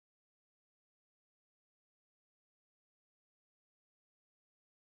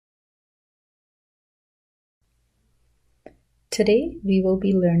Today, we will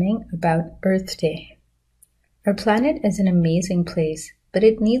be learning about Earth Day. Our planet is an amazing place, but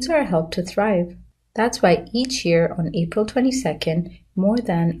it needs our help to thrive. That's why each year on April 22nd, more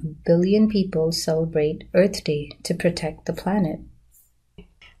than 1 billion people celebrate Earth Day to protect the planet.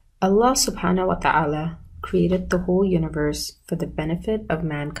 Allah subhanahu wa ta'ala created the whole universe for the benefit of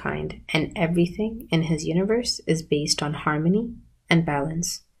mankind, and everything in his universe is based on harmony and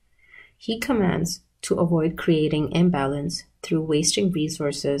balance. He commands to avoid creating imbalance through wasting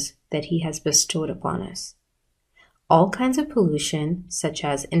resources that he has bestowed upon us. All kinds of pollution, such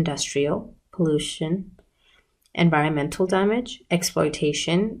as industrial pollution, environmental damage,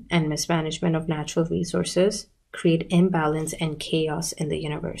 exploitation, and mismanagement of natural resources, create imbalance and chaos in the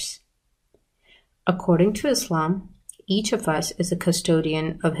universe. According to Islam, each of us is a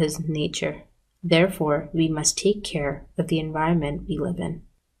custodian of his nature. Therefore, we must take care of the environment we live in.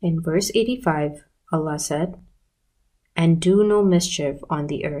 In verse 85, Allah said, "And do no mischief on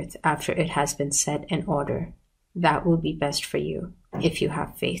the earth after it has been set in order. That will be best for you, if you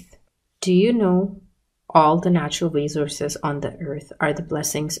have faith." Do you know all the natural resources on the earth are the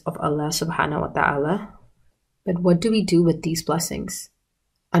blessings of Allah subhanahu wa ta'ala? But what do we do with these blessings?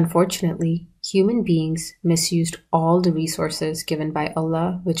 Unfortunately, human beings misused all the resources given by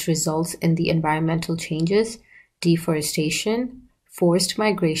Allah, which results in the environmental changes, deforestation, forced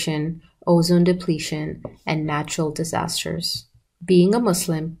migration, ozone depletion, and natural disasters. Being a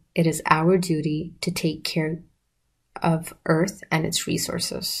Muslim, it is our duty to take care of Earth and its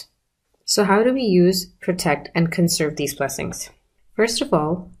resources. So how do we use, protect, and conserve these blessings? First of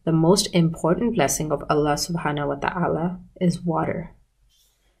all, the most important blessing of Allah subhanahu wa ta'ala is water.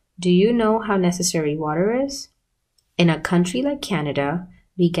 Do you know how necessary water is? In a country like Canada,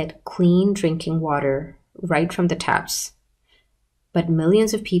 we get clean drinking water right from the taps. But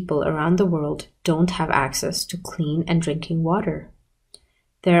millions of people around the world don't have access to clean and drinking water.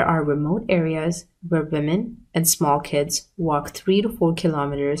 There are remote areas where women and small kids walk 3 to 4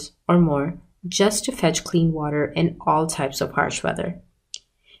 kilometers or more just to fetch clean water in all types of harsh weather.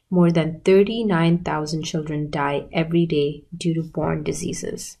 More than 39,000 children die every day due to borne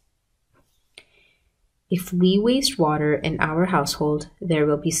diseases. If we waste water in our household, there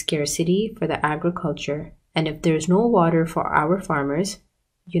will be scarcity for the agriculture. And if there's no water for our farmers,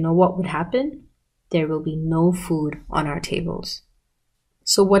 you know what would happen? There will be no food on our tables.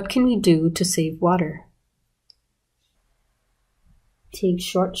 So what can we do to save water? Take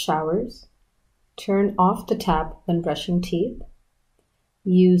short showers. Turn off the tap when brushing teeth.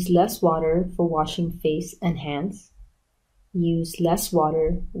 Use less water for washing face and hands. Use less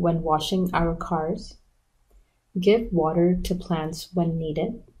water when washing our cars. Give water to plants when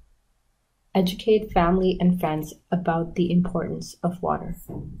needed. Educate family and friends about the importance of water.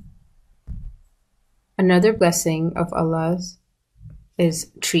 Another blessing of Allah's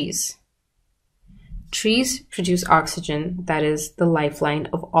is trees. Trees produce oxygen that is the lifeline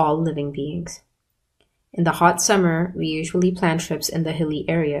of all living beings. In the hot summer, we usually plan trips in the hilly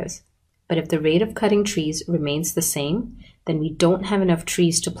areas, but if the rate of cutting trees remains the same, then we don't have enough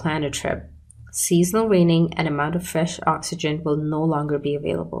trees to plan a trip. Seasonal raining and amount of fresh oxygen will no longer be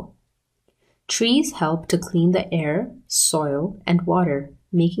available. Trees help to clean the air, soil, and water,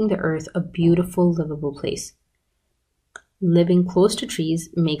 making the earth a beautiful, livable place. Living close to trees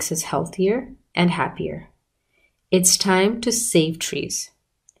makes us healthier and happier. It's time to save trees,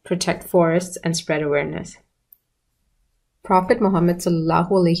 protect forests, and spread awareness. Prophet Muhammad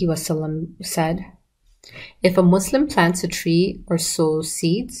ﷺ said, "If a Muslim plants a tree or sows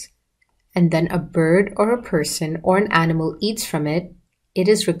seeds, and then a bird or a person or an animal eats from it, it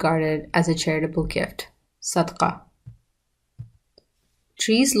is regarded as a charitable gift, sadaqah."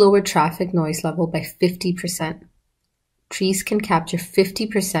 Trees lower traffic noise level by 50%. Trees can capture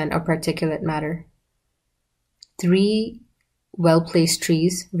 50% of particulate matter. 3 well-placed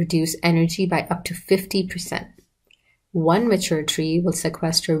trees reduce energy by up to 50%. 1 mature tree will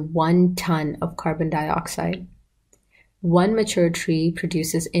sequester 1 ton of carbon dioxide. 1 mature tree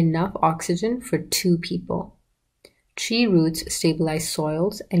produces enough oxygen for 2 people. Tree roots stabilize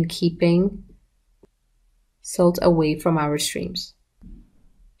soils and keeping silt away from our streams.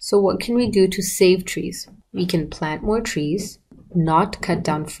 So what can we do to save trees? We can plant more trees, not cut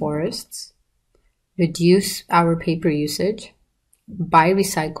down forests, reduce our paper usage, buy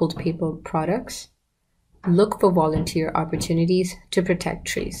recycled paper products, look for volunteer opportunities to protect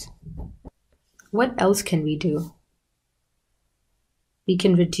trees. What else can we do? We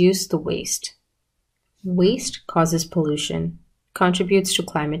can reduce the waste. Waste causes pollution, contributes to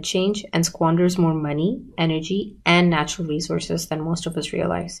climate change, and squanders more money, energy, and natural resources than most of us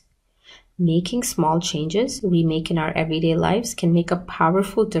realize. Making small changes we make in our everyday lives can make a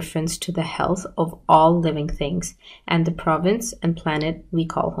powerful difference to the health of all living things and the province and planet we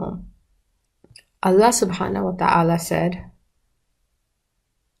call home. Allah subhanahu wa ta'ala said,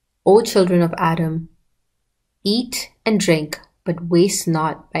 O children of Adam, eat and drink, but waste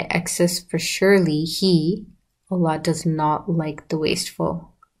not by excess, for surely He, Allah, does not like the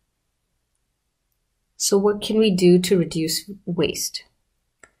wasteful. So what can we do to reduce waste?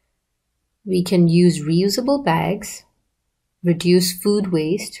 We can use reusable bags, reduce food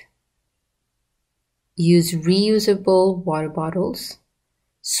waste, use reusable water bottles,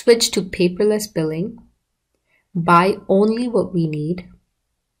 switch to paperless billing, buy only what we need,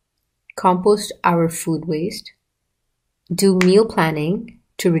 compost our food waste, do meal planning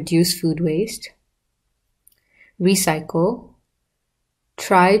to reduce food waste, recycle,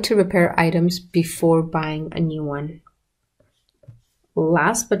 try to repair items before buying a new one.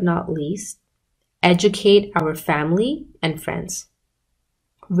 Last but not least, educate our family and friends.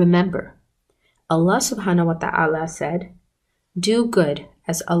 Remember, Allah subhanahu wa ta'ala said, do good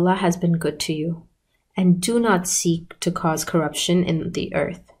as Allah has been good to you, and do not seek to cause corruption in the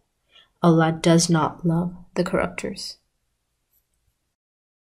earth. Allah does not love the corruptors.